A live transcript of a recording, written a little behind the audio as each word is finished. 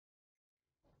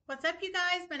What's up, you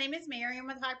guys? My name is Mary. I'm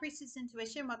with High Priestess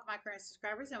Intuition. Welcome, my current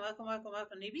subscribers, and welcome,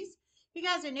 newbies. If you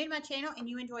guys are new to my channel and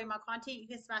you enjoy my content, you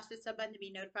can smash the sub button to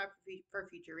be notified for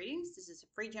future readings. This is a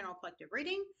free general collective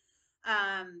reading.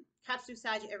 Capsule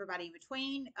side, everybody in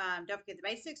between. Don't forget the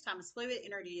basics. Time is fluid.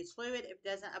 Energy is fluid. If it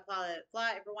doesn't apply, let it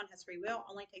fly. Everyone has free will.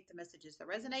 Only take the messages that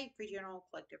resonate. Free general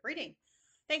collective reading.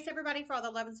 Thanks, everybody, for all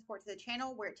the love and support to the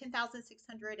channel. We're at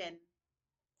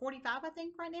 10,645, I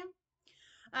think, right now.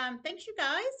 Thanks, you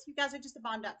guys. You guys are just a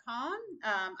bomb.com.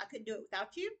 I couldn't do it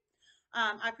without you.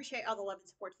 I appreciate all the love and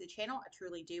support to the channel. I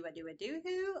truly do. I do.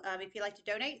 If you'd like to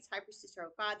donate, it's High Priestess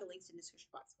 05. The link's in the description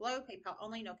box below. PayPal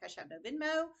only, no Cash App, no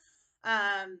Venmo.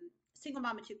 Single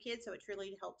mom of 2 kids, so it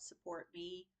truly helps support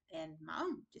me and my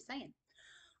own. Just saying.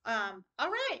 All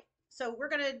right. So we're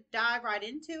going to dive right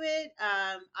into it.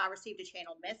 I received a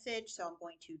channel message, so I'm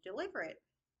going to deliver it.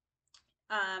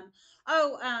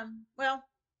 Well,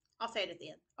 I'll say it at the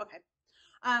end. Okay.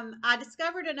 I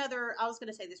discovered another, I was going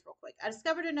to say this real quick. I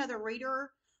discovered another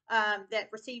reader that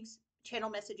receives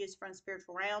channel messages from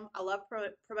spiritual realm. I love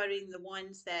promoting the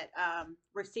ones that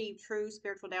receive true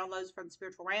spiritual downloads from the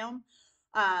spiritual realm.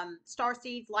 Star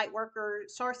seeds, and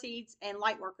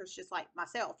light workers, just like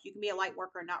myself. You can be a light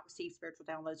worker and not receive spiritual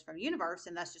downloads from the universe,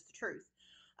 and that's just the truth.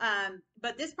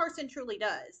 But this person truly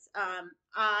does.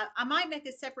 I might make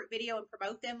a separate video and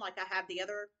promote them like I have the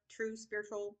other true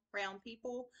spiritual realm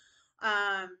people.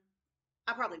 I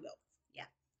probably will. Yeah.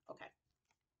 Okay.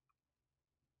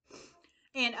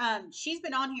 And she's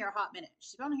been on here a hot minute.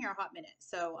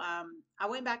 So I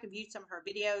went back and viewed some of her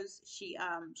videos. She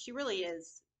really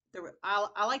is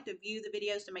I like to view the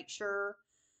videos to make sure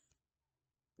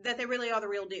that they really are the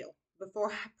real deal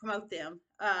before I promote them.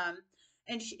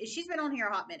 And she's been on here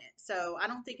a hot minute, so I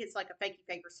don't think it's like a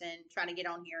fakey person trying to get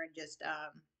on here and just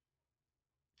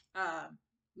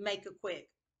make a quick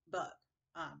buck,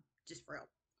 just for real.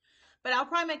 But I'll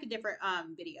probably make a different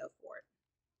video for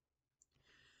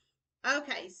it.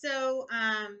 Okay, so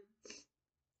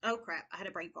oh crap, I had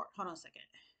a brain fart. Hold on a second.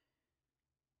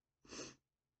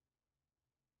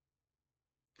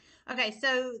 Okay,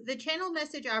 so the channel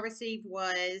message I received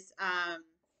was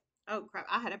oh crap,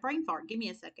 I had a brain fart. Give me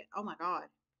a second. Oh my god.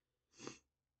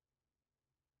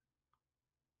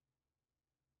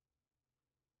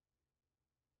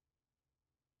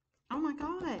 Oh my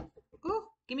god. Oh,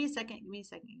 give me a second.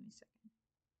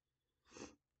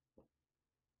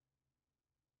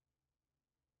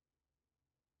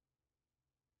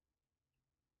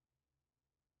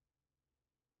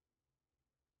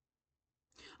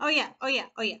 Oh yeah. Okay,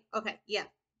 yeah.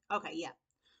 Okay, yeah.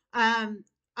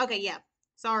 Okay, yeah.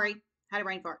 Sorry. Had a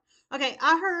brain fart. Okay,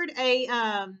 I heard a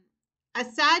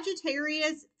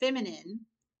Sagittarius feminine,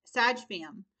 Sag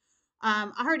fem.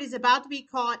 I heard is about to be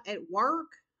caught at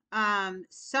work.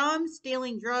 Some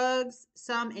stealing drugs,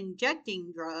 some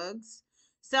injecting drugs,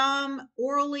 some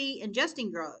orally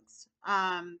ingesting drugs.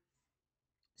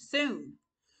 Soon.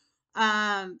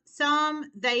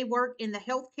 Some they work in the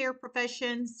healthcare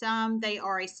profession, some they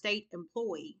are a state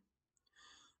employee.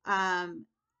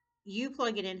 You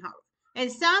plug it in, and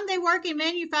some they work in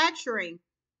manufacturing.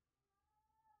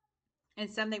 I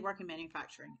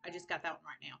just got that one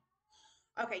right now.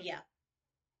 Okay, yeah.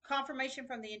 Confirmation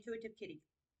from the intuitive kitty.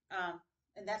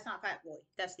 And that's not Fat Boy.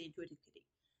 That's the intuitive kitty.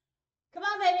 Come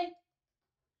on, baby.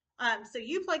 So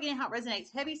you plug in how it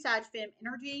resonates. Heavy Sag Fem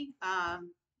energy.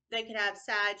 They could have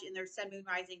Sag in their Sun, Moon,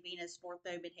 Rising, Venus, North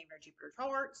Node, Midheaven, or Jupiter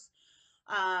charts.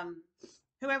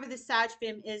 Whoever this Sag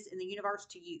Fem is in the universe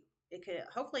to you. It could,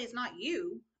 hopefully it's not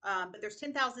you, but there's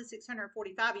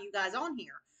 10,645 of you guys on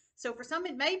here. So for some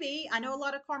it may be. I know a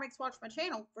lot of karmics watch my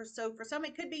channel. So for some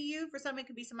it could be you. For some it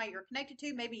could be somebody you're connected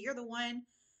to. Maybe you're the one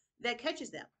that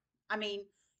catches them. I mean,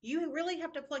 you really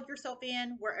have to plug yourself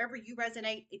in wherever you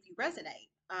resonate, if you resonate.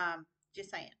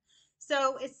 Just saying.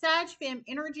 So it's Sag Fem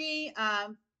energy.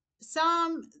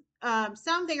 Some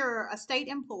they are a state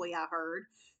employee, I heard.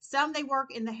 Some they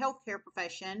work in the healthcare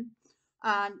profession.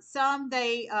 Some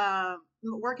they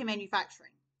work in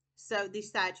manufacturing. So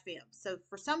these Sag Fem. So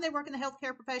for some they work in the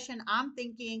healthcare profession. I'm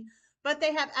thinking, but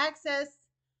they have access,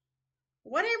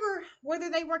 whatever, whether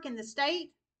they work in the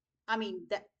state. I mean,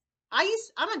 that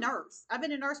I'm a nurse. I've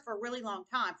been a nurse for a really long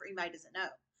time. For anybody who doesn't know,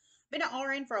 been an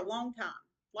RN for a long time.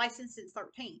 Licensed since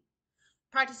 13.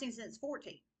 Practicing since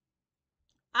 14.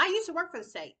 I used to work for the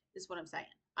state, is what I'm saying.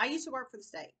 I used to work for the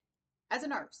state as a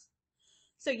nurse.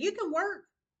 So you can work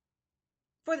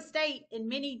for the state in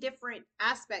many different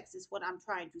aspects, is what I'm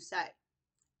trying to say.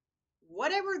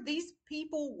 Whatever these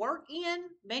people work in,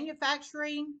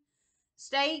 manufacturing,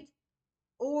 state,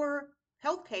 or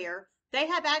healthcare, they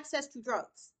have access to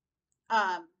drugs.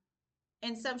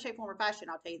 in some shape, form, or fashion.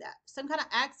 I'll tell you that. Some kind of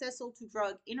accessible to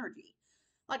drug energy.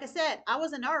 Like I said, I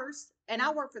was a nurse and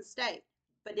I worked for the state,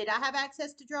 but did I have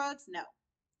access to drugs? No,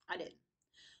 I didn't.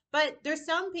 But there's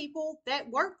some people that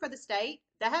work for the state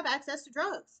that have access to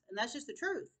drugs, and that's just the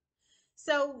truth.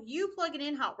 So you plug it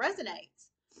in how it resonates.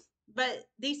 But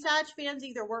these side films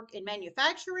either work in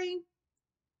manufacturing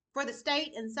for the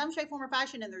state in some shape, form, or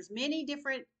fashion, and there's many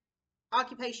different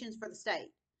occupations for the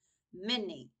state.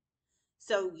 Many.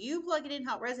 So you plug it in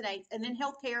how it resonates, and then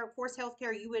healthcare, of course,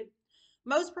 healthcare, you would,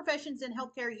 most professions in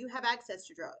healthcare, you have access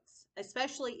to drugs,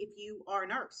 especially if you are a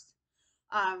nurse.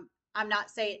 I'm not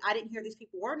saying I didn't hear these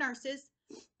people were nurses,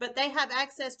 but they have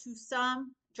access to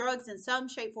some drugs in some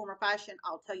shape, form, or fashion.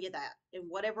 I'll tell you that in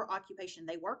whatever occupation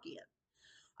they work in.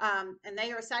 And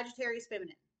they are Sagittarius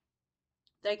feminine.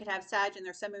 They could have Sag in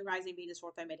their Sun, Moon, Rising, Venus,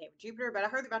 or they may have Jupiter, but I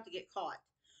heard they're about to get caught.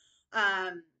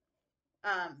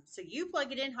 So you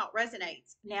plug it in how it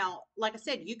resonates. Now, like I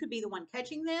said, you could be the one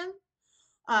catching them.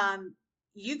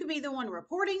 You could be the one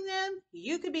reporting them.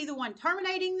 You could be the one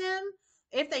terminating them.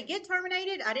 If they get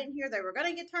terminated, I didn't hear they were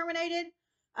going to get terminated.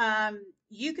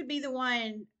 You could be the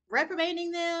one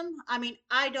reprimanding them. I mean,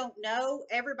 I don't know.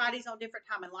 Everybody's on different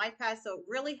time in life paths, so it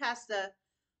really has to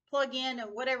plug in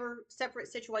whatever separate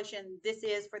situation this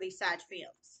is for these Sag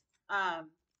films.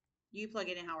 You plug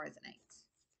it in how it resonates.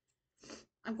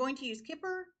 I'm going to use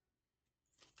Kipper.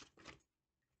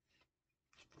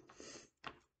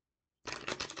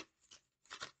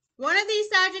 One of these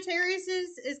Sagittarius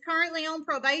is currently on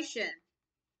probation.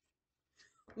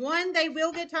 One, they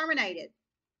will get terminated.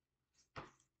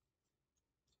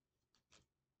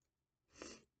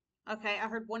 Okay, I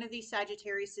heard one of these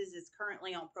Sagittarius is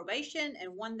currently on probation,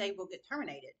 and one, they will get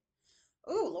terminated.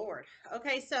 Oh, Lord.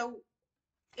 Okay, so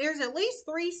there's at least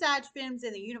 3 Sag films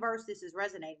in the universe this is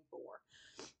resonating for.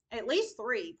 At least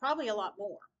 3, probably a lot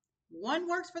more. One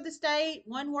works for the state,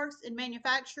 one works in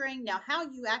manufacturing. Now, how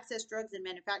you access drugs in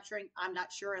manufacturing, I'm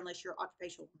not sure unless you're an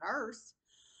occupational nurse.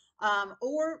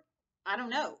 Or, I don't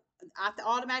know. I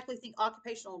automatically think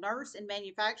occupational nurse in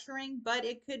manufacturing, but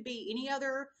it could be any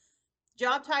other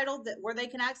job title that where they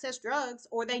can access drugs,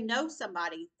 or they know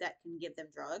somebody that can give them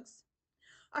drugs.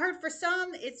 I heard for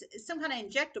some it's some kind of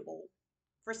injectable.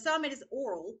 For some it is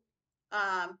oral.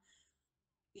 So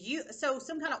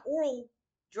some kind of oral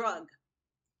drug.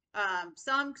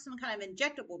 Some kind of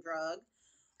injectable drug,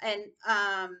 and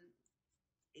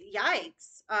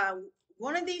yikes.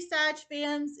 One of these Sag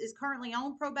films is currently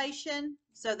on probation,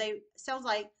 so they sounds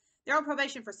like they're on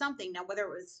probation for something. Now, whether it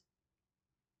was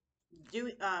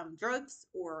doing drugs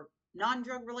or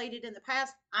non-drug related in the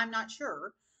past, I'm not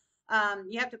sure.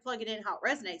 You have to plug it in how it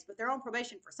resonates, but they're on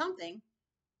probation for something.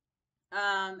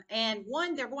 And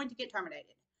one, they're going to get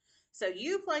terminated. So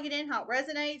you plug it in how it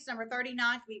resonates. Number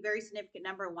 39 could be a very significant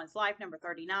number in one's life. Number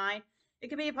 39. It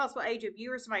could be a possible age of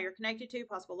you or somebody you're connected to,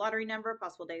 possible lottery number,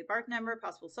 possible date of birth number,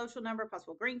 possible social number,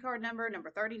 possible green card number. Number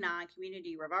 39,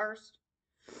 community reversed.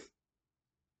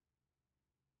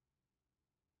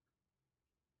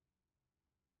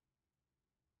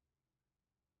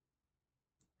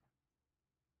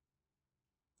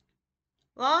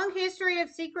 Long history of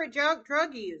secret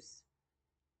drug use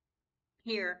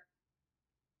here.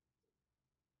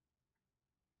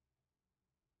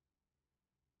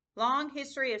 Long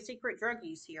history of secret drug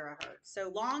use here, I heard. So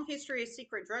long history of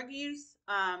secret drug use.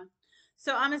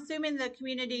 So I'm assuming the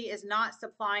community is not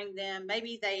supplying them.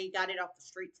 Maybe they got it off the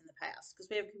streets in the past because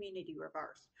we have community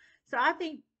reverse. So I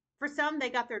think for some, they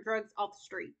got their drugs off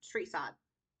the street side.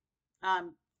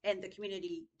 And the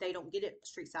community, they don't get it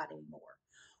street side anymore.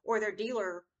 Or their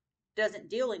dealer doesn't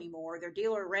deal anymore. Their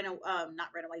dealer not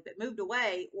ran away, but moved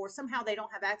away, or somehow they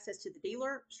don't have access to the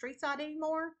dealer street side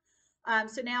anymore.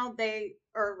 So now they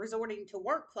are resorting to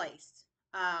workplace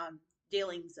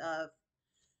dealings of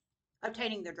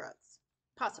obtaining their drugs,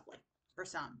 possibly for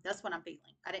some. That's what I'm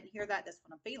feeling. I didn't hear that. That's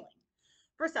what I'm feeling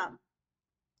for some,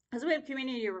 because we have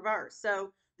community reverse.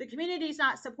 So the community is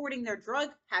not supporting their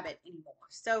drug habit anymore.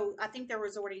 So I think they're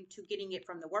resorting to getting it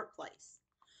from the workplace.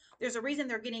 There's a reason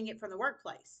they're getting it from the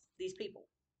workplace. These people,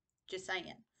 just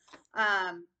saying.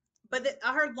 But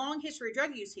I heard long history of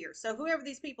drug use here. So whoever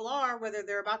these people are, whether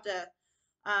they're about to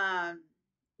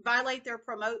violate their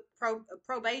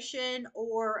probation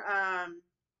or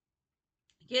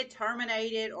get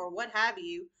terminated or what have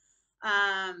you,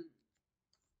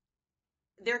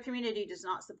 their community does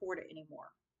not support it anymore.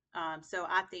 So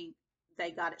I think they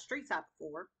got it street side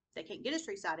before. They can't get it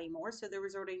street side anymore, so they're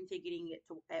resorting to getting it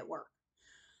at work.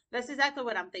 That's exactly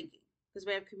what I'm thinking, because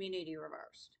we have community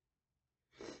reversed.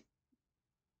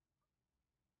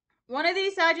 One of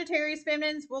these Sagittarius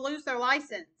feminines will lose their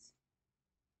license.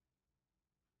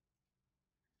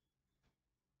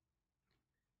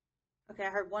 Okay, I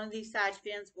heard one of these side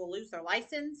fins will lose their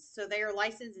license, so they are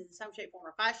licensed in some shape, form,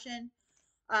 or fashion.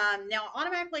 Now,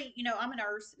 automatically, I'm a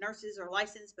nurse. Nurses are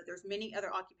licensed, but there's many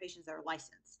other occupations that are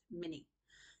licensed. Many.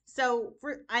 So,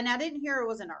 and I didn't hear it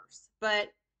was a nurse, but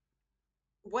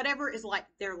whatever is like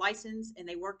they're licensed and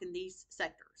they work in these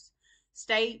sectors,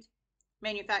 state,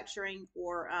 manufacturing,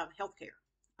 or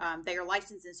healthcare. They are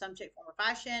licensed in some shape, form, or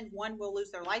fashion. One will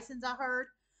lose their license, I heard.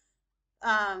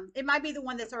 It might be the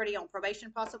one that's already on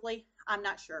probation, possibly. I'm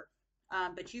not sure.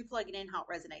 But you plug it in how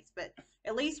it resonates. But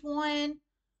at least one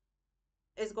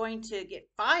is going to get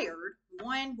fired.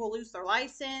 One will lose their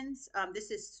license.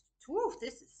 This is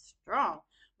strong.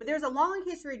 But there's a long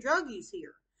history of drug use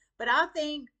here. But I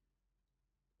think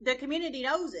the community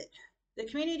knows it. The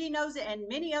community knows it, and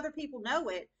many other people know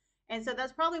it. And so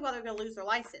that's probably why they're going to lose their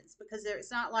license, because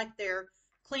it's not like they're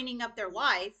cleaning up their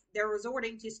life. They're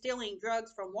resorting to stealing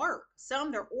drugs from work.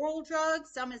 Some they're oral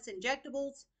drugs, some it's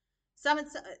injectables, some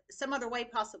it's some other way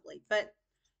possibly. But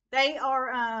they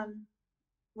are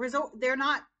they're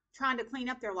not trying to clean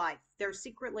up their life. They're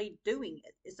secretly doing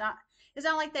it. It's not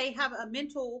like they have a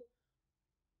mental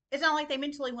it's not like they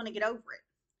mentally want to get over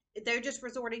it. They're just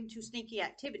resorting to sneaky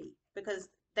activity because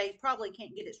they probably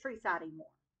can't get it street side anymore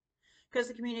because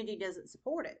the community doesn't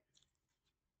support it.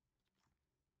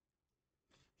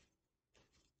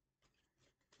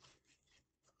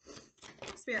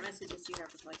 Spirit messages you have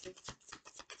for Lexi.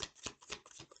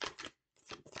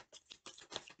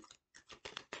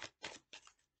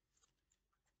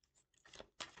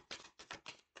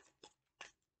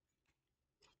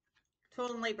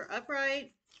 Total and labor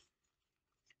upright.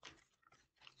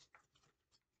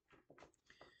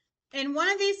 In one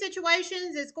of these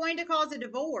situations, it's going to cause a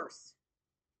divorce.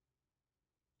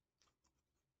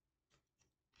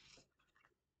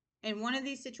 In one of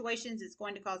these situations, it's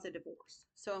going to cause a divorce.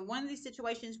 So in one of these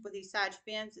situations with these side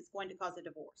fins, it's going to cause a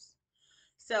divorce.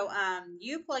 So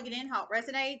you plug it in how it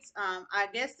resonates. I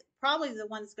guess probably the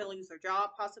one that's going to lose their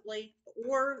job, possibly,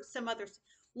 or some others.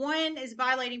 One is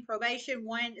violating probation.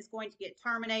 One is going to get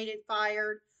terminated,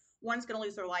 fired. One's going to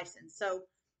lose their license. So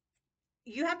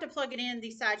you have to plug it in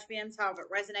these side fins, however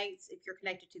it resonates if you're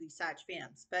connected to these side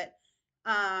fins. But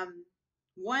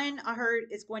one I heard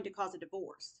is going to cause a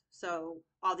divorce. So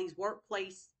all this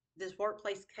workplace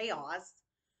chaos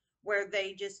where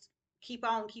they just keep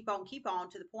on to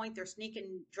the point they're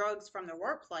sneaking drugs from their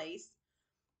workplace,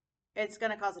 it's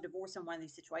going to cause a divorce in one of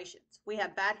these situations. We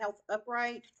have bad health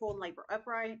upright, full and labor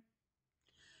upright.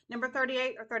 Number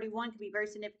 38 or 31 could be very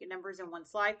significant numbers in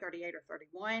one's life, 38 or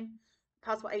 31.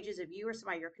 Possible ages of you or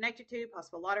somebody you're connected to,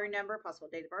 possible lottery number, possible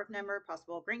date of birth number,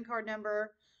 possible green card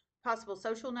number, possible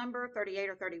social number, 38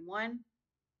 or 31.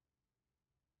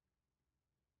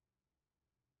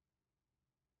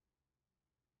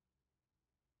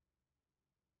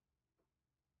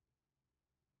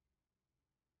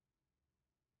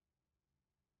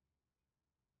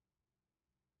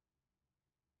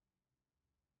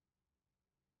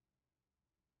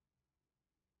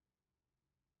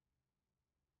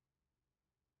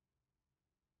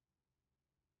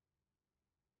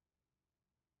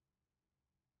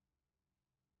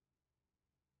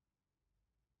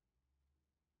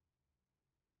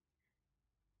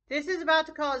 This is about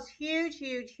to cause huge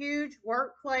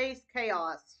workplace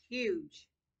chaos. Huge.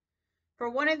 For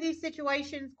one of these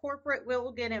situations, corporate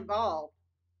will get involved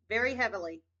very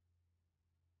heavily.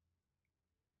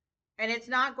 And it's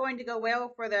not going to go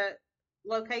well for the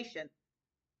location.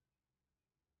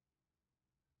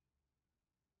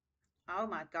 Oh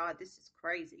my God, this is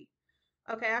crazy.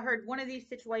 Okay, I heard one of these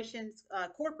situations,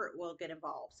 corporate will get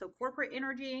involved. So corporate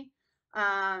energy,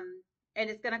 and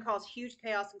it's going to cause huge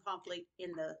chaos and conflict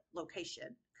in the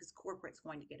location because corporate's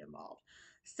going to get involved.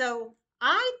 So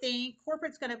I think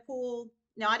corporate's going to pull.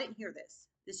 Now, I didn't hear this.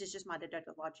 This is just my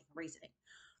deductive logic and reasoning.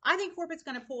 I think corporate's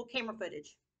going to pull camera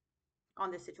footage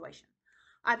on this situation.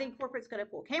 I think corporate's going to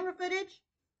pull camera footage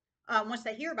once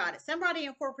they hear about it. Somebody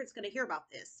in corporate's going to hear about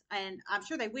this, and I'm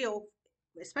sure they will,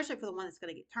 especially for the one that's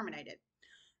going to get terminated.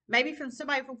 Maybe from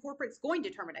somebody from corporate's going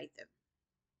to terminate them.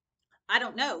 I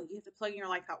don't know. You have to plug in your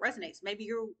life how it resonates. Maybe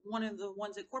you're one of the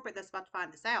ones at corporate that's about to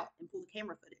find this out and pull the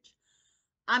camera footage.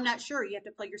 I'm not sure. You have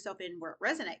to plug yourself in where it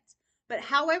resonates. But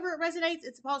however it resonates,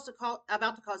 it's about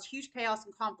to cause huge chaos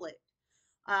and conflict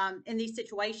in these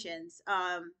situations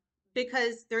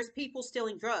because there's people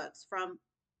stealing drugs from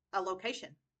a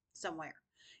location somewhere,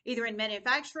 either in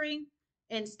manufacturing,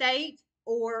 in state,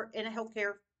 or in a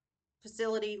healthcare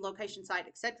facility, location, site,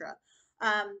 etc.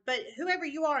 But whoever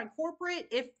you are in corporate,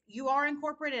 if you are in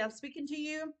corporate and I'm speaking to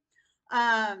you,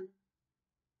 um,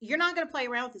 you're not going to play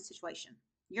around with this situation.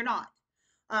 You're not.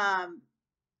 Um,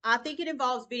 I think it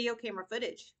involves video camera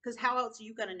footage because how else are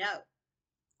you going to know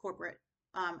corporate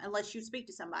unless you speak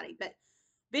to somebody? But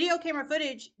video camera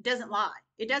footage doesn't lie.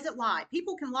 It doesn't lie.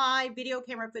 People can lie. Video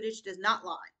camera footage does not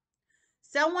lie.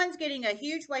 Someone's getting a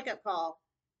huge wake up call.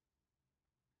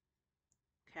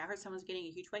 Okay, I heard someone's getting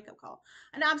a huge wake up call.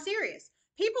 And I'm serious.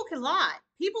 People can lie.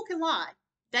 People can lie.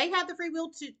 They have the free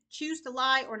will to choose to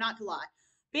lie or not to lie.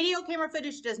 Video camera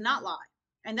footage does not lie.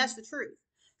 And that's the truth.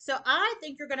 So I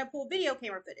think you're going to pull video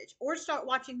camera footage or start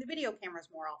watching the video cameras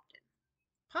more often.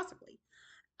 Possibly.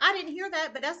 I didn't hear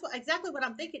that, but that's exactly what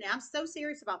I'm thinking. I'm so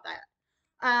serious about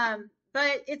that.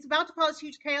 But it's about to cause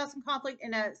huge chaos and conflict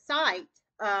in a site.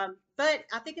 But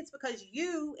I think it's because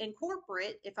you in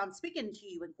corporate, if I'm speaking to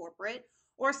you in corporate,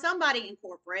 or somebody in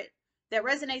corporate that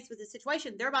resonates with the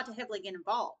situation, they're about to heavily get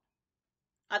involved.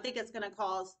 I think it's going to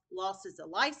cause losses of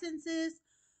licenses,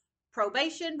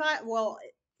 probation,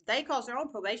 they cause their own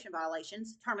probation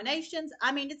violations, terminations.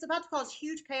 I mean, it's about to cause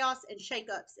huge chaos and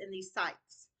shakeups in these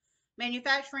sites,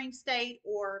 manufacturing, state,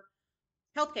 or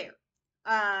healthcare.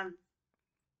 Um,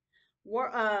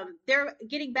 they're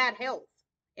getting bad health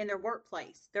in their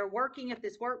workplace. They're working at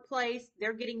this workplace.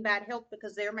 They're getting bad health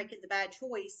because they're making the bad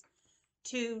choice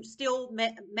to steal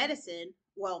medicine.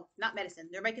 Well, not medicine.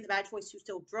 They're making the bad choice to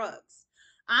steal drugs.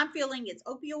 I'm feeling it's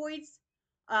opioids,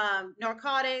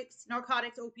 narcotics,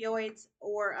 opioids,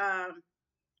 or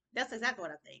that's exactly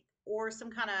what I think. Or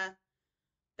some kind of,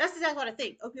 that's exactly what I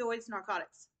think. Opioids,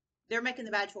 narcotics. They're making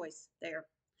the bad choice there.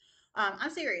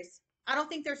 I'm serious. I don't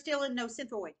think they're stealing no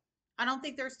Synthroid. I don't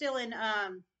think they're stealing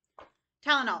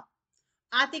Tylenol.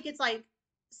 I think it's like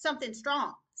something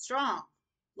strong,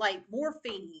 like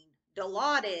morphine,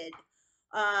 Dilaudid,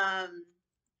 um,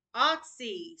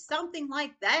 Oxy, something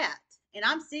like that. And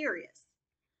I'm serious.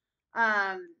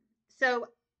 So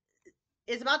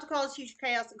it's about to cause huge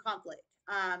chaos and conflict.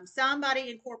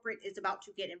 Somebody in corporate is about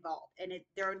to get involved, and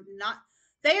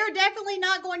they are definitely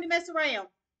not going to mess around.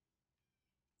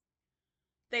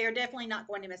 They are definitely not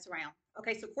going to mess around.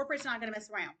 Okay, so corporate's not going to mess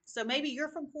around. So maybe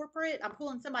you're from corporate. I'm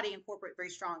pulling somebody in corporate very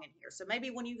strong in here. So maybe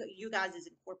one of you guys is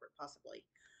in corporate possibly.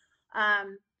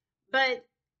 But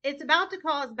it's about to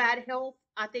cause bad health,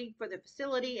 I think, for the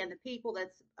facility and the people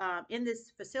that's in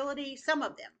this facility. Some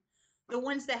of them, the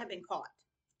ones that have been caught.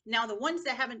 Now, the ones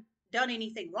that haven't done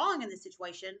anything wrong in this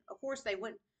situation, of course, it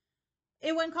wouldn't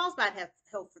cause bad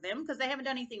health for them because they haven't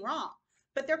done anything wrong.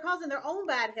 But they're causing their own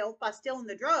bad health by stealing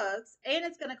the drugs, and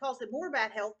it's going to cause them more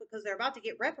bad health because they're about to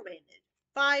get reprimanded,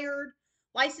 fired,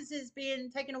 licenses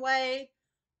being taken away.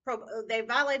 They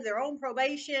violated their own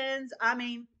probations. I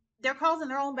mean, they're causing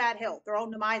their own bad health, their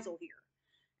own demisal here,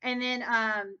 and then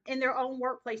in their own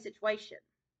workplace situation.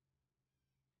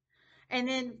 And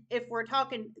then if we're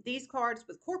talking these cards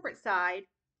with corporate side,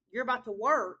 you're about to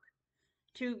work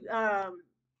to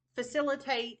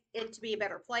facilitate it to be a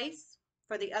better place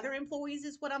for the other employees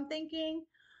is what I'm thinking.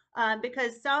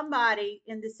 Because somebody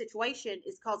in this situation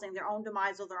is causing their own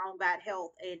demise or their own bad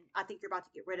health. And I think you're about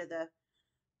to get rid of the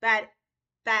bad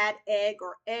egg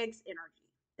or eggs energy.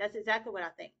 That's exactly what I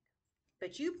think.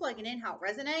 But you plug it in how it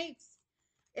resonates,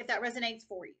 if that resonates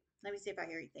for you. Let me see if I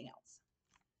hear anything else.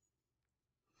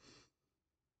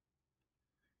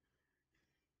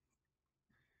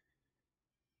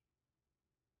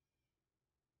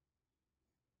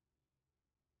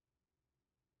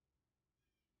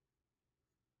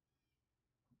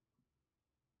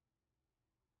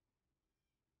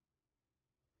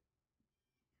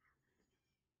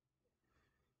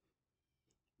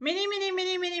 Many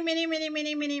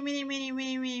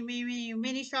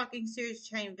shocking series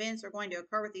chain events are going to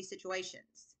occur with these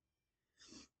situations.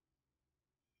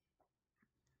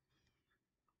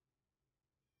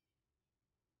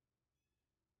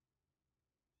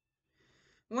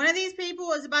 One of these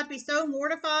people is about to be so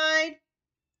mortified.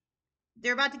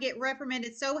 They're about to get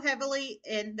reprimanded so heavily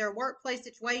in their workplace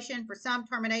situation for some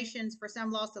terminations, for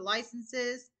some loss of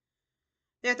licenses,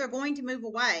 that they're going to move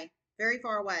away, very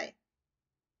far away.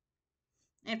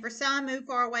 And for some, move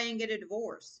far away and get a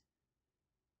divorce.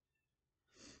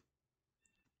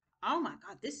 Oh my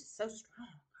God, this is so strong.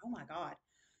 Oh my God.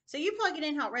 So you plug it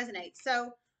in how it resonates.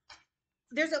 So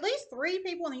there's at least 3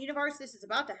 people in the universe this is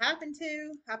about to happen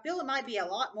to. I feel it might be a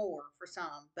lot more for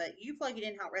some, but you plug it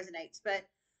in how it resonates. But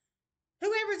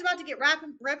whoever's about to get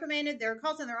reprimanded, they're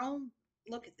causing their own.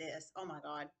 Look at this. Oh my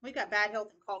God. We got bad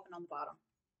health and coughing on the bottom.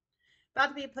 About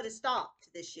to be put a stop to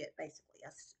this shit, basically.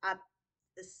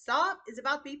 The stop is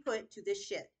about to be put to this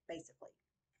shit, basically.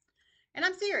 And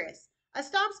I'm serious. A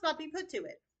stop's about to be put to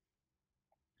it.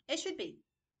 It should be.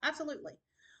 Absolutely.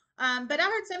 But I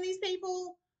heard some of these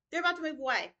people, they're about to move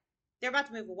away. They're about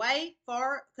to move away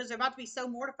far because they're about to be so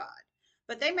mortified.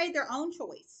 but they made their own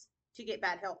choice to get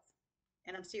bad health.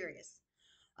 And I'm serious.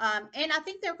 And I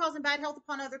think they're causing bad health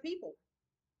upon other people.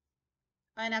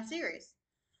 And I'm serious.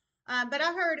 But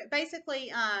I heard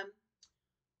basically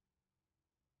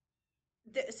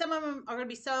some of them are going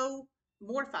to be so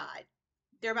mortified.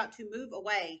 They're about to move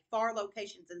away far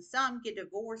locations, and some get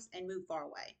divorced and move far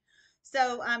away.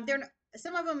 So they're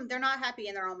some of them they're not happy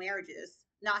in their own marriages,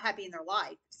 not happy in their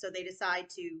life. So they decide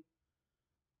to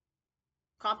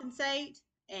compensate,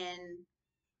 and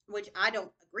which I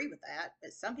don't agree with that,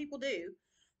 but some people do.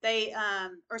 They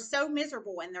are so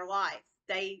miserable in their life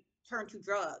they turn to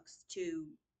drugs to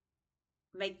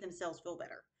make themselves feel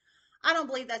better. I don't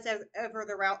believe that's ever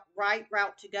the right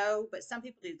route to go, but some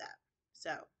people do that.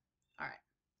 So, all right.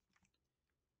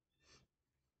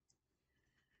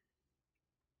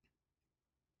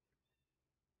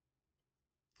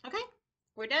 Okay.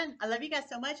 We're done. I love you guys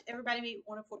so much. Everybody make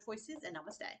wonderful choices and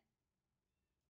namaste.